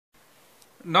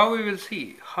Now we will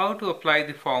see how to apply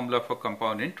the formula for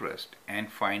compound interest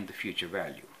and find the future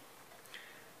value.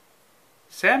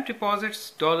 Sam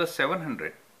deposits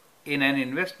 $700 in an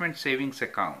investment savings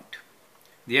account.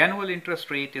 The annual interest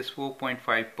rate is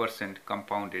 4.5%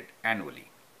 compounded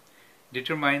annually.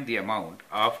 Determine the amount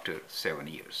after 7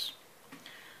 years.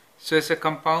 So it's a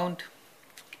compound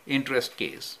interest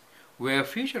case where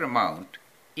future amount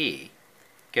A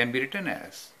can be written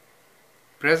as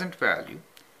present value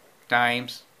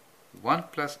times 1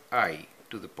 plus I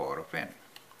to the power of n.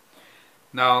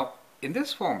 Now in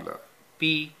this formula,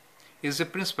 P is the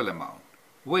principal amount,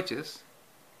 which is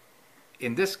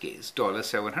in this case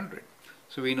 $700.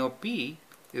 So we know P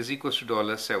is equal to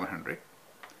 $700,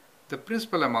 the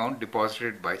principal amount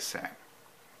deposited by Sam.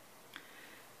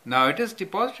 Now it is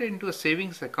deposited into a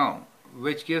savings account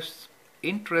which gives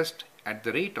interest at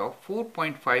the rate of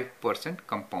 4.5%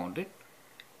 compounded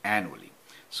annually.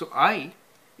 So I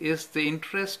is the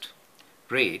interest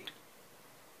rate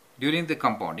during the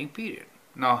compounding period.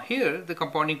 Now here the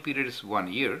compounding period is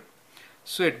 1 year,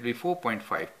 so it will be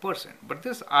 4.5%. But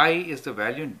this I is the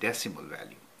value in decimal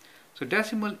value. So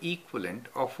decimal equivalent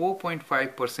of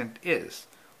 4.5% is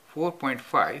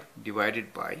 4.5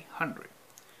 divided by 100,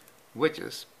 which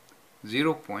is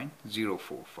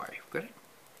 0.045, correct?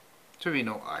 So we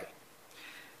know I.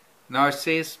 Now it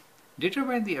says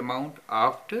determine the amount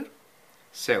after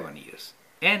 7 years.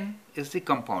 N is the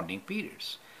compounding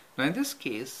periods. Now in this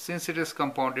case, since it is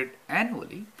compounded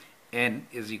annually, N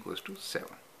is equals to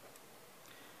 7.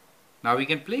 Now we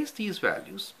can place these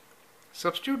values,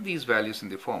 substitute these values in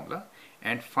the formula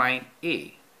and find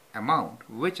A, amount,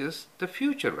 which is the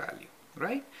future value,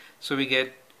 right? So we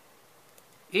get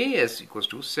A is equals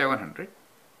to 700,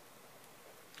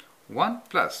 1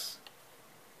 plus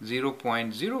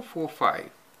 0.045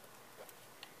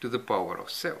 to the power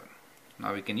of 7.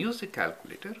 Now we can use the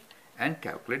calculator and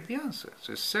calculate the answer.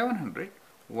 So 700,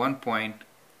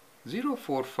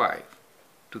 1.045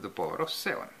 to the power of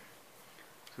 7.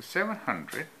 So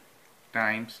 700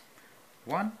 times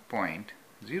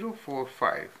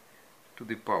 1.045 to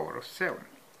the power of 7.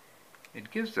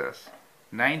 It gives us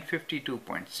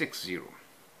 952.60.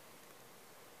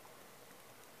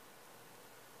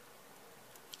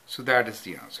 So that is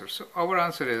the answer. So our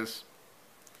answer is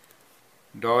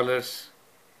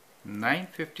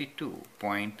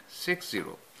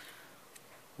 $952.60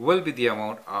 will be the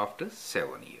amount after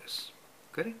 7 years.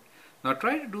 Correct? Now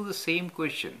try to do the same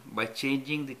question by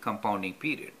changing the compounding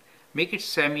period. Make it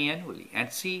semi-annually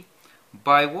and see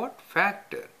by what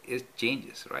factor it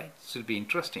changes, right? This will be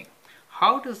interesting.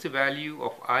 How does the value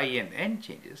of I and N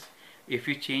changes if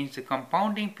you change the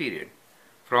compounding period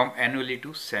from annually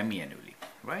to semi-annually,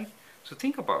 right? So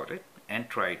think about it and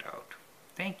try it out.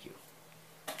 Thank you.